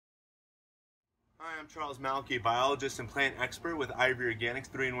Hi, I'm Charles Malky, biologist and plant expert with Ivory Organics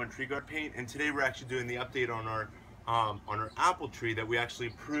 3-in-1 Tree Guard Paint, and today we're actually doing the update on our apple tree that we actually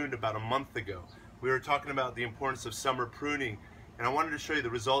pruned about a month ago. We were talking about the importance of summer pruning, and I wanted to show you the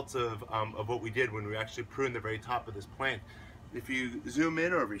results of what we did when we actually pruned the very top of this plant. If you zoom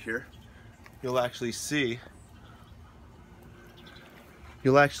in over here, you'll actually see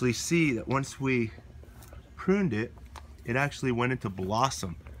that once we pruned it, it actually went into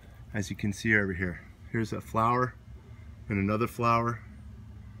blossom. As you can see over here, here's a flower and another flower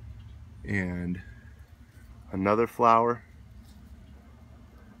and another flower.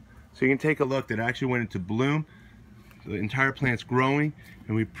 So you can take a look, that actually went into bloom. The entire plant's growing,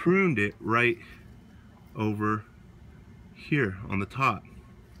 and we pruned it right over here on the top.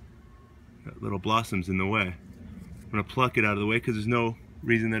 That little blossom's in the way. I'm gonna pluck it out of the way because there's no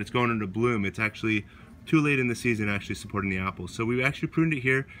reason that it's going into bloom. It's actually too late in the season actually supporting the apples. So we actually pruned it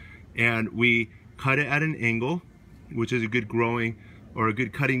here, and we cut it at an angle, which is a good growing or a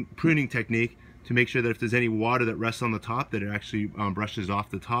good pruning technique to make sure that if there's any water that rests on the top, that it actually brushes off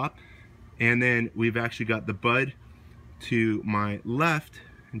the top. And then we've actually got the bud to my left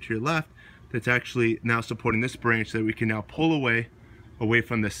and to your left that's actually now supporting this branch that we can now pull away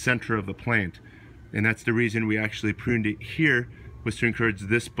from the center of the plant. And that's the reason we actually pruned it here, was to encourage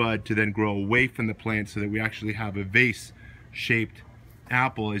this bud to then grow away from the plant so that we actually have a vase shaped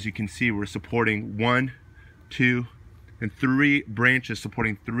apple. As you can see, we're supporting 1, 2, and 3 branches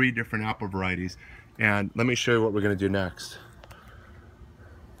supporting 3 different apple varieties. And let me show you what we're going to do next.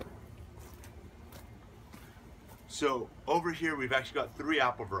 So over here we've actually got 3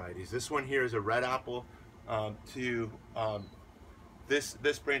 apple varieties. This one here is a red apple.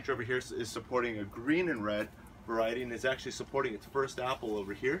 This branch over here is supporting a green and red variety, and is actually supporting its first apple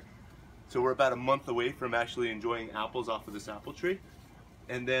over here. So we're about a month away from actually enjoying apples off of this apple tree.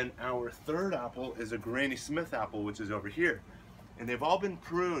 And then our third apple is a Granny Smith apple, which is over here. And they've all been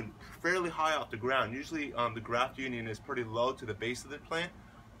pruned fairly high off the ground. Usually the graft union is pretty low to the base of the plant,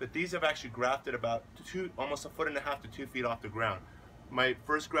 but these have actually grafted about almost 1.5 to 2 feet off the ground. My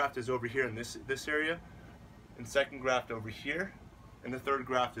first graft is over here in this area, and second graft over here, and the third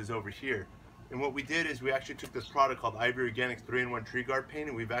graft is over here. And what we did is we actually took this product called Ivory Organics 3-in-1 Tree Guard Paint,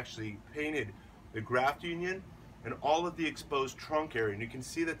 and we've actually painted the graft union and all of the exposed trunk area. And you can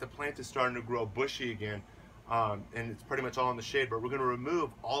see that the plant is starting to grow bushy again, and it's pretty much all in the shade, but we're going to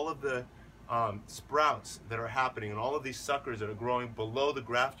remove all of the sprouts that are happening and all of these suckers that are growing below the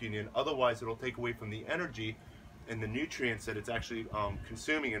graft union. Otherwise it'll take away from the energy and the nutrients that it's actually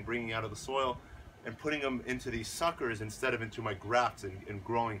consuming and bringing out of the soil, and putting them into these suckers instead of into my grafts, and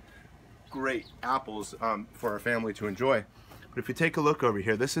growing great apples for our family to enjoy. But if you take a look over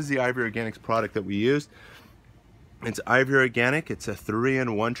here, this is the Ivory Organics product that we used. It's Ivory Organic. It's a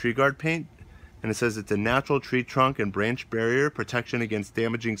 3-in-1 tree guard paint, and it says it's a natural tree trunk and branch barrier protection against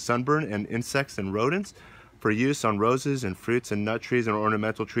damaging sunburn and insects and rodents, for use on roses and fruits and nut trees and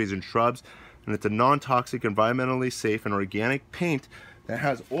ornamental trees and shrubs. And it's a non-toxic, environmentally safe, and organic paint that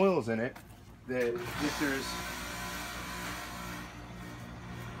has oils in it that differs.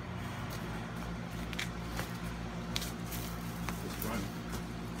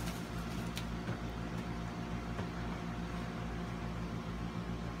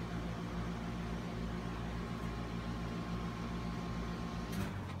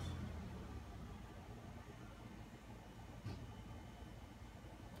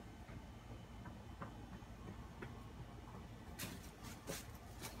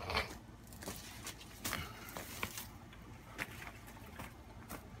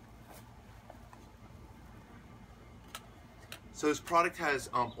 So this product has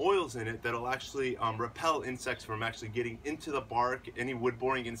oils in it that'll actually repel insects from actually getting into the bark, any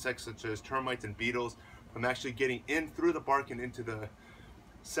wood-boring insects such as termites and beetles from actually getting in through the bark and into the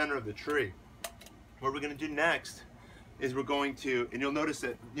center of the tree. What we're going to do next is we're going to, and you'll notice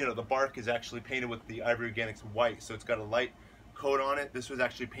that the bark is actually painted with the Ivory Organics white, so it's got a light coat on it. This was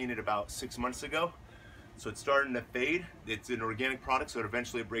actually painted about 6 months ago, so it's starting to fade. It's an organic product, so it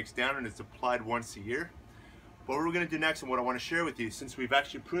eventually breaks down, and it's applied once a year. But what we're going to do next, and what I want to share with you, since we've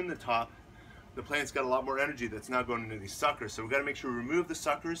actually pruned the top, the plant's got a lot more energy that's now going into these suckers. So we've got to make sure we remove the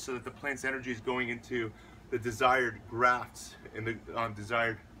suckers so that the plant's energy is going into the desired grafts and the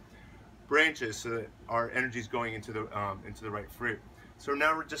desired branches, so that our energy is going into the right fruit. So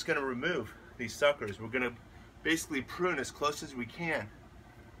now we're just going to remove these suckers. We're going to basically prune as close as we can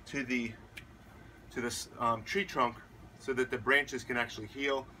to this tree trunk, so that the branches can actually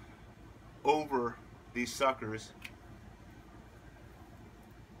heal over these suckers.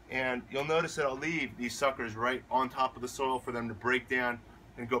 And you'll notice that I'll leave these suckers right on top of the soil for them to break down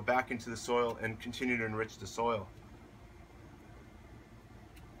and go back into the soil and continue to enrich the soil.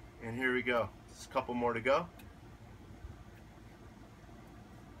 And here we go. Just a couple more to go.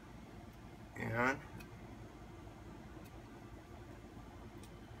 And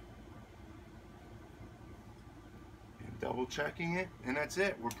double checking it, and that's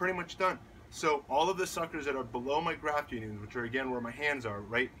it. We're pretty much done. So all of the suckers that are below my graft unions, which are again where my hands are,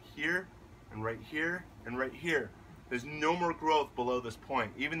 right here and right here and right here, there's no more growth below this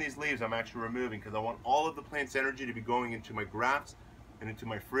point. Even these leaves I'm actually removing because I want all of the plant's energy to be going into my grafts and into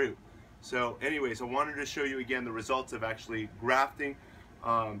my fruit. So anyways, I wanted to show you again the results of actually grafting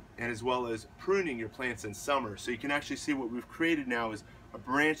and as well as pruning your plants in summer. So you can actually see what we've created now is a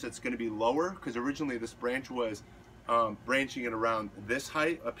branch that's going to be lower, because originally this branch was branching it around this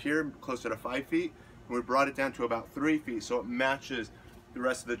height up here, closer to 5 feet, and we brought it down to about 3 feet so it matches the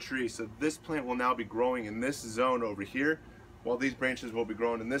rest of the tree. So this plant will now be growing in this zone over here, while these branches will be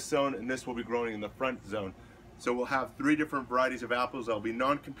growing in this zone, and this will be growing in the front zone. So we'll have 3 different varieties of apples that'll be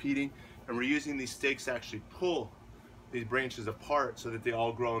non-competing, and we're using these stakes to actually pull these branches apart so that they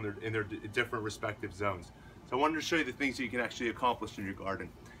all grow in their different respective zones. So I wanted to show you the things that you can actually accomplish in your garden.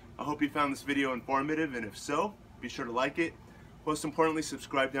 I hope you found this video informative, and if so, be sure to like it. Most importantly,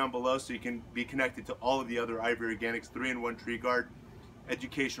 subscribe down below so you can be connected to all of the other Ivory Organics 3-in-1 Tree Guard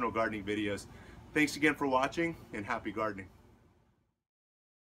educational gardening videos. Thanks again for watching, and happy gardening.